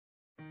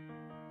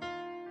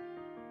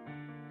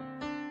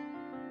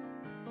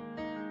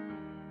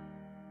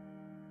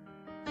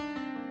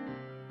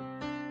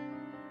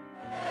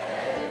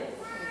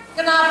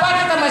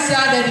masih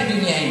ada di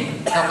dunia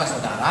ini, tahukah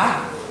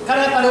saudara?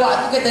 Karena pada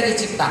waktu kita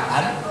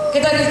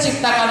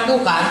diciptakan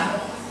bukan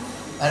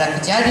pada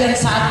Kejadian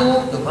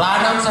 1,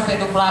 26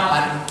 sampai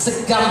 28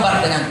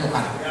 segambar dengan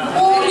Tuhan.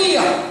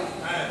 Mulia.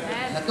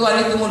 Nah,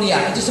 Tuhan itu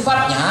mulia. Itu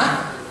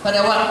sebabnya pada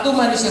waktu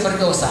manusia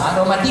berdosa,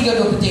 Roma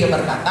 3:23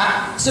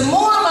 berkata,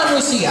 semua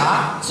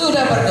manusia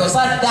sudah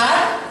berdosa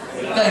dan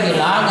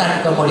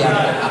kehilangan kemuliaan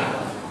Tuhan.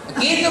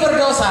 Begitu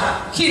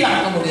berdosa,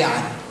 hilang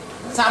kemuliaan.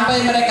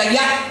 Sampai mereka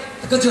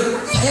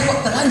terkejut, saya kok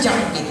telanjang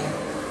begitu.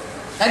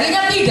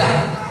 Tadinya tidak.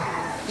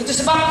 Itu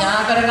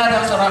sebabnya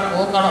kadang-kadang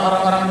saudaraku, kalau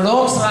orang-orang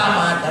belum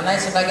selamat dan lain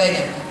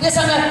sebagainya, dia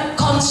sangat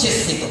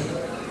conscious itu.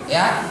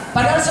 Ya,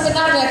 padahal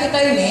sebenarnya kita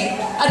ini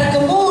ada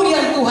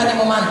kemuliaan Tuhan yang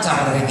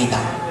memancar dari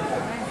kita.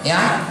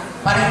 Ya,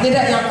 paling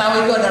tidak yang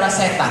tahu itu adalah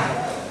setan.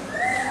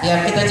 Ya,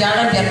 kita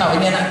jalan dia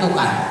tahu ini anak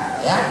Tuhan.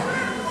 Ya,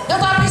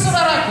 tetapi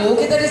saudaraku,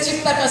 kita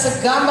diciptakan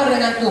segambar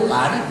dengan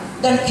Tuhan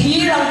dan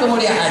hilang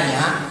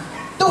kemuliaannya.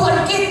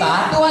 Tuhan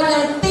kita, Tuhan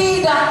yang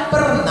tidak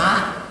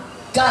pernah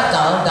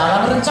gagal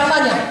dalam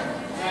rencananya.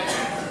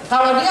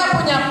 Kalau dia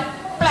punya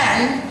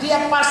plan,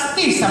 dia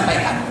pasti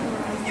sampaikan.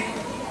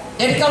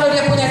 Jadi kalau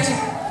dia punya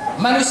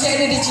manusia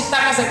ini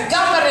diciptakan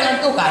segambar dengan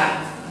Tuhan,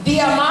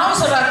 dia mau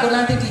saudaraku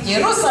nanti di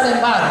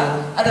Yerusalem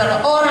baru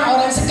adalah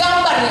orang-orang yang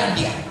segambar dengan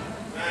dia.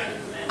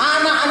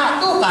 Anak-anak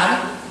Tuhan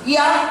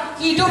yang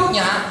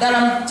hidupnya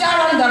dalam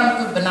jalan dalam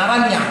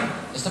kebenarannya.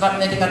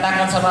 Sebabnya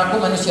dikatakan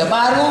saudaraku manusia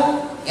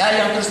baru ya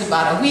yang terus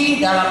dibaharui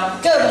dalam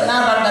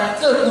kebenaran dan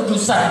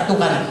kekudusan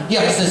Tuhan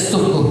yang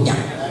sesungguhnya.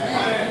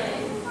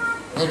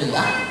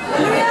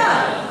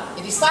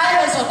 Jadi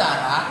saya dan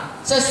saudara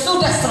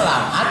sesudah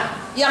selamat,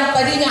 yang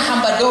tadinya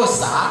hamba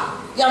dosa,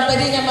 yang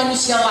tadinya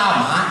manusia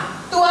lama,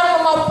 Tuhan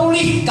mau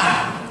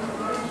pulihkan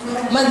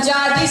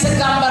menjadi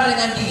segambar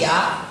dengan dia.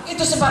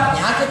 Itu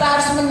sebabnya kita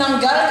harus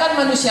menanggalkan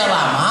manusia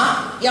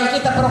lama yang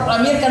kita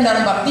proklamirkan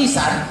dalam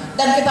baptisan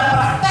dan kita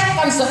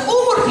praktekkan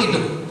seumur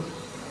hidup.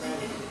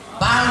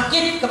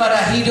 Bangkit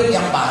kepada hidup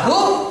yang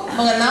baru,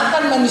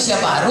 mengenalkan manusia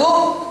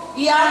baru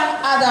yang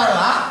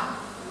adalah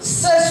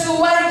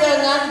sesuai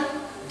dengan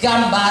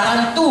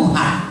gambaran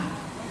Tuhan.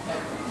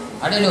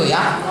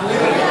 Haleluya.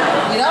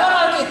 Di dalam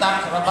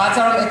Alkitab, kalau baca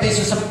dalam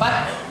Efesus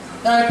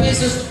 4, dalam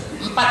Efesus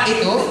 4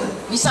 itu,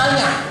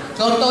 misalnya,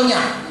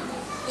 contohnya,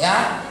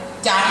 ya,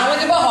 jangan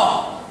lagi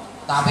bohong,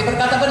 tapi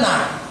berkata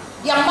benar.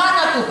 Yang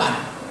mana Tuhan?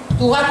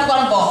 Tuhan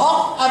tukang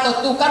bohong atau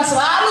Tuhan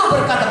selalu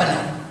berkata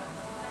benar?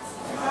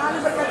 Selalu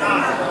berkata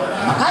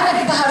benar. Makanya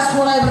kita harus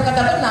mulai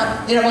berkata benar,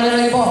 tidak boleh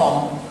lagi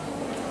bohong.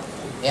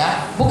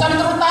 Ya,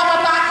 bukan terutama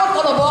takut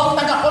kalau bohong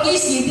tangkap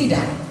polisi,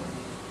 tidak.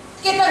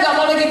 Kita nggak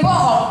mau lagi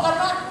bohong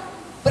karena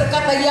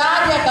berkata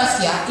ya di atas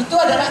ya itu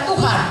adalah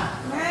Tuhan.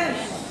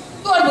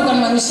 Tuhan bukan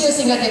manusia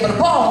sehingga dia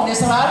berbohong, dia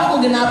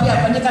selalu menggenapi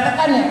apa yang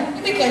dikatakannya.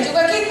 Demikian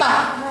juga kita.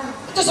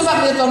 Itu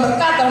sebabnya Tuhan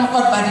berkata dalam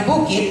khotbah di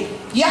bukit,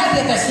 ya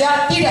di atas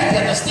ya, tidak di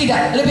atas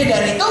tidak. Lebih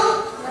dari itu,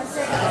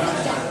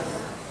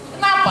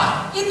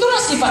 kenapa?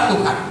 Itulah sifat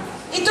Tuhan,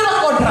 itulah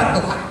kodrat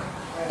Tuhan.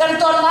 Dan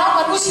Tuhan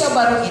mau manusia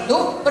baru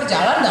itu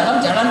berjalan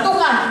dalam jalan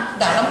Tuhan,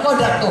 dalam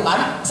kodrat Tuhan,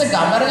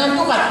 segambar dengan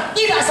Tuhan.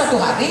 Tidak satu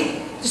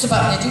hari. Itu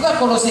sebabnya juga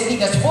Kolose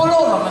 3:10,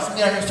 Roma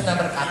 9:9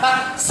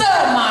 berkata,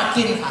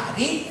 semakin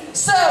hari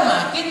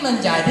semakin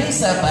menjadi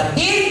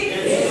seperti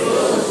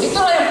Yesus.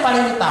 Itulah yang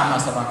paling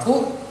utama,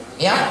 saudaraku.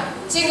 Ya,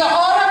 sehingga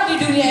orang di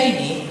dunia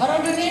ini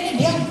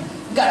dia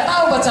nggak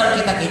tahu baca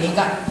Alkitab ini,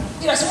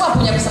 tidak semua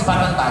punya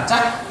kesempatan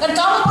baca. Dan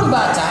kalaupun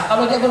baca,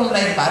 kalau dia belum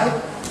lahir baru,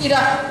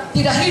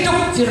 tidak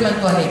hidup firman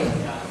Tuhan itu.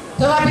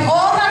 Tetapi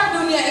orang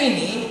dunia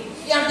ini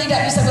yang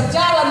tidak bisa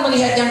berjalan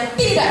melihat yang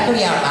tidak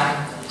kelihatan,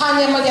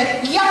 hanya melihat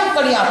yang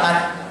kelihatan.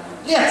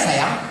 Lihat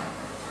sayang,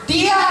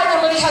 dia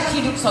hanya melihat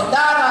hidup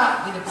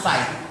saudara, hidup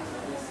saya.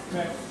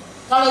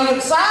 Kalau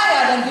hidup saya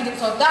dan hidup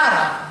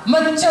saudara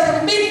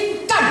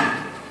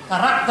mencerminkan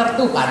karakter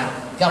Tuhan,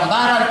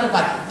 gambaran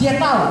Tuhan, dia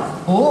tahu,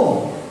 oh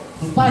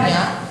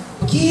rupanya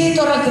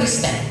begitu orang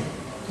Kristen,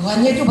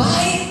 Tuhannya itu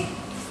baik,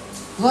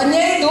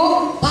 Tuhannya itu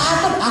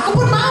patut, aku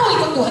pun mau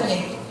ikut Tuhannya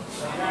itu.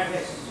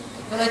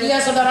 Kalau dia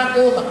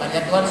saudaraku,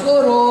 makanya Tuhan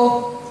suruh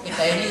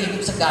kita ini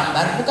hidup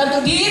segambar, bukan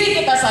untuk diri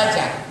kita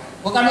saja,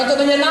 bukan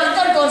untuk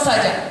menyenangkan Tuhan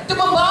saja, itu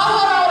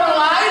membawa orang-orang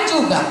lain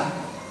juga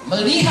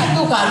melihat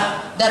Tuhan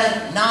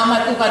dan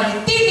nama Tuhan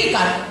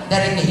ditinggikan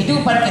dari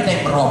kehidupan kita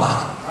yang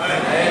berubah.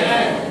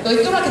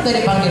 Itulah kita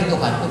dipanggil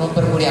Tuhan untuk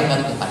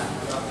mempermuliakan Tuhan,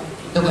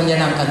 untuk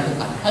menyenangkan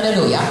Tuhan.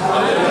 Haleluya.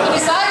 Jadi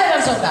saya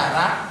dan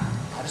saudara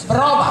harus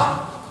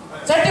berubah.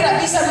 Saya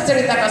tidak bisa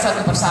menceritakan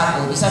satu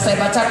persatu. Bisa saya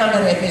bacakan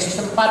dari Efesus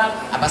 4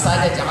 apa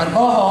saja. Jangan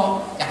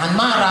bohong, jangan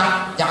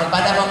marah, jangan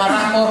padam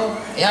amarahmu,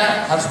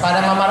 ya, harus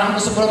padam amarahmu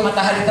sebelum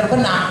matahari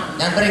terbenam.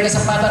 Jangan beri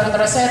kesempatan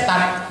kepada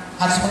setan.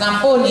 Harus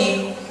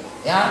mengampuni,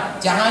 ya,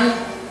 jangan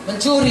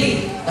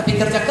mencuri, tapi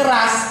kerja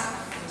keras.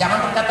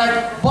 Jangan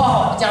berkata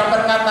bohong, jangan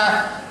berkata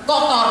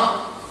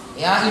kotor,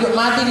 ya, hidup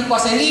mati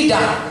dikuasai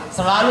lidah.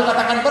 Selalu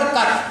katakan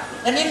berkat.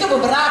 Dan itu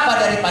beberapa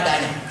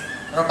daripadanya.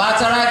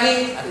 Terbaca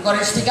lagi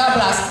Korintus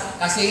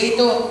 13, kasih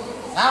itu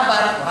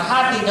sabar, murah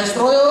hati, dan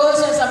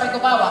seterusnya sampai ke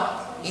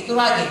bawah. Itu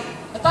lagi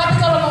Tetapi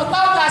kalau mau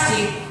tahu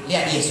kasih,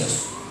 lihat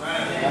Yesus.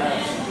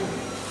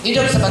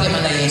 Hidup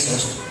sebagaimana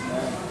Yesus.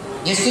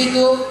 Yesus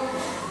itu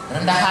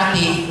rendah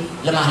hati,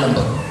 lemah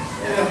lembut.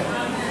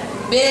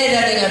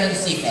 Beda dengan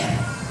Lucifer.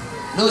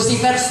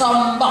 Lucifer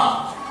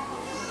sombong.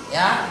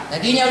 Ya,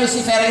 jadinya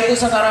Lucifer itu,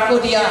 saudaraku,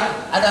 dia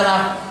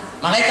adalah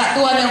malaikat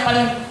Tuhan yang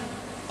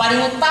paling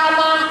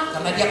utama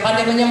karena dia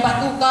pandai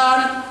menyembah Tuhan,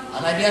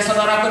 karena dia,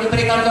 saudaraku,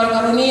 diberikan Tuhan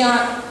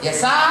karunia. Dia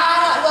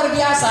sangat luar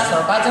biasa.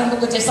 Saudara baca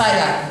buku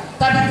Yesaya.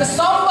 Tapi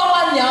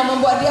kesombongannya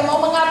membuat dia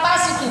mau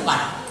mengatasi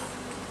Tuhan.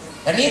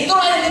 Dan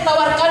itulah yang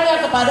ditawarkannya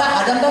kepada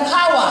Adam dan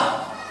Hawa.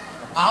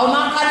 Kau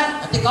makan,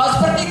 nanti kau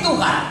seperti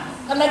Tuhan.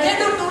 Karena dia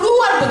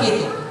duluan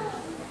begitu.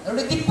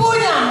 Lalu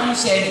ditipunya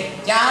manusia ini.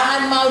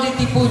 Jangan mau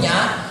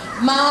ditipunya.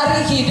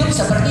 Mari hidup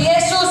seperti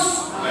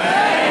Yesus.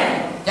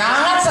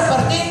 Jangan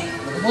seperti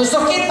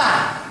musuh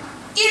kita.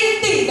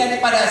 Inti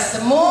daripada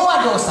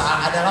semua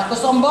dosa adalah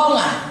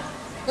kesombongan.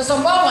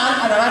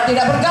 Kesombongan adalah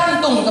tidak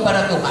bergantung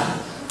kepada Tuhan.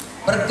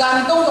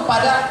 Bergantung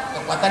kepada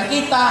kekuatan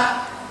kita,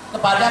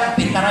 kepada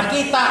kepintaran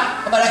kita,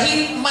 kepada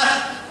hikmat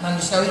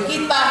manusiawi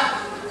kita,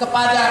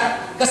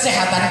 kepada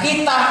kesehatan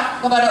kita,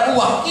 kepada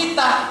uang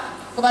kita,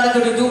 kepada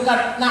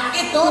kedudukan. Nah,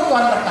 itu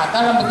Tuhan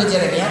berkata dalam buku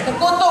Yeremia,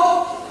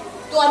 terkutuk.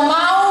 Tuhan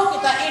mau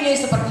kita ini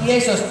seperti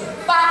Yesus,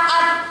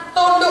 taat,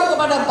 tunduk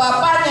kepada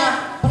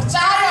Bapaknya,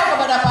 percaya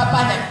kepada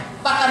Bapaknya,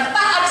 bahkan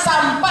taat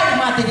sampai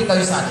mati di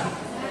kayu salib.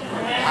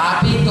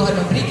 Tapi Tuhan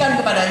memberikan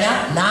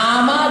kepadanya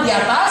nama di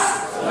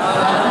atas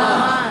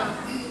nama.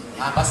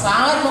 Bapak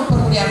sangat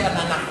mempermuliakan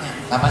anaknya.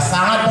 Bapak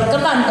sangat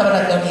berkenan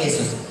kepada Tuhan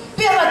Yesus.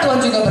 Biarlah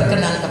Tuhan juga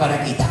berkenan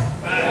kepada kita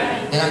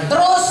dengan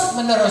terus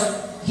menerus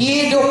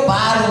hidup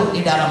baru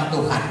di dalam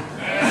Tuhan.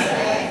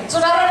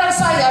 Saudara dan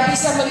saya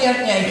bisa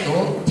melihatnya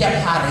itu tiap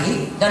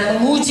hari dan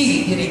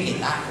menguji diri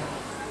kita.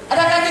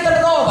 Adakah kita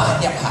berubah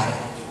tiap hari?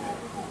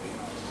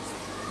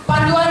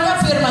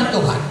 Panduannya firman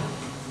Tuhan.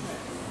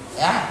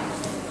 Ya,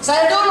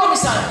 saya dulu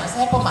misalnya,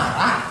 saya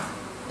pemarah.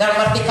 Dalam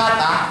arti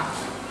kata,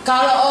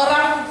 kalau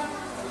orang,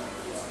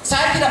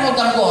 saya tidak mau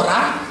ganggu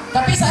orang,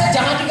 tapi saya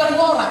jangan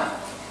diganggu orang.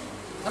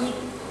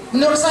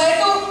 Menurut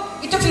saya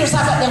itu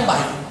filsafat yang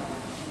baik.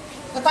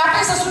 Tetapi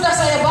sesudah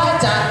saya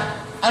baca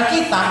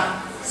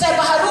Alkitab, saya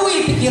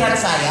baharui pikiran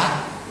saya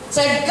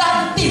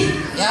ganti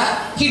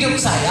ya hidup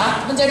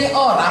saya menjadi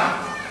orang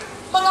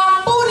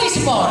mengampuni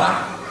semua orang,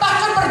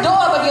 bahkan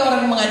berdoa bagi orang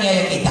yang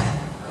menganiaya kita,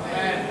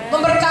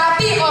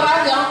 memberkati orang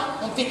yang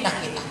memfitnah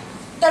kita,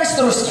 dan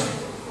seterusnya.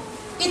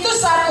 Itu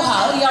satu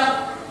hal yang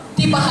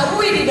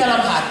dibaharui di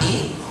dalam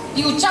hati,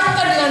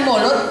 diucapkan dengan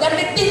mulut, dan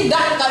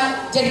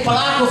ditindakkan jadi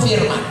pelaku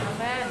firman.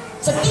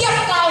 Setiap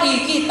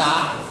kali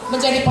kita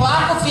menjadi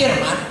pelaku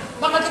firman,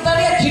 maka kita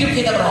lihat hidup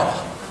kita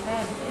berubah.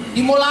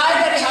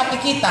 Dimulai dari hati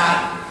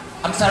kita.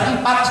 Amsal 4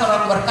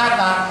 saudara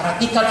berkata,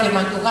 perhatikan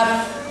firman Tuhan,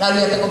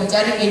 lalu ia akan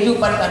menjadi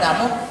kehidupan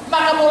padamu.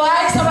 Maka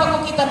mulai saudara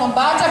kita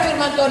membaca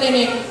firman Tuhan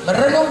ini,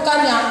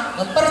 merenungkannya,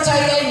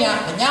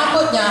 mempercayainya,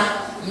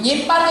 menyambutnya,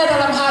 menyimpannya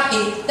dalam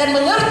hati, dan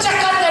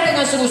mengerjakannya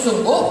dengan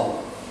sungguh-sungguh,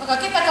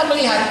 maka kita akan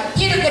melihat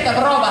hidup kita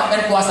berubah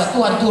dan kuasa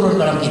Tuhan turun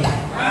dalam kita.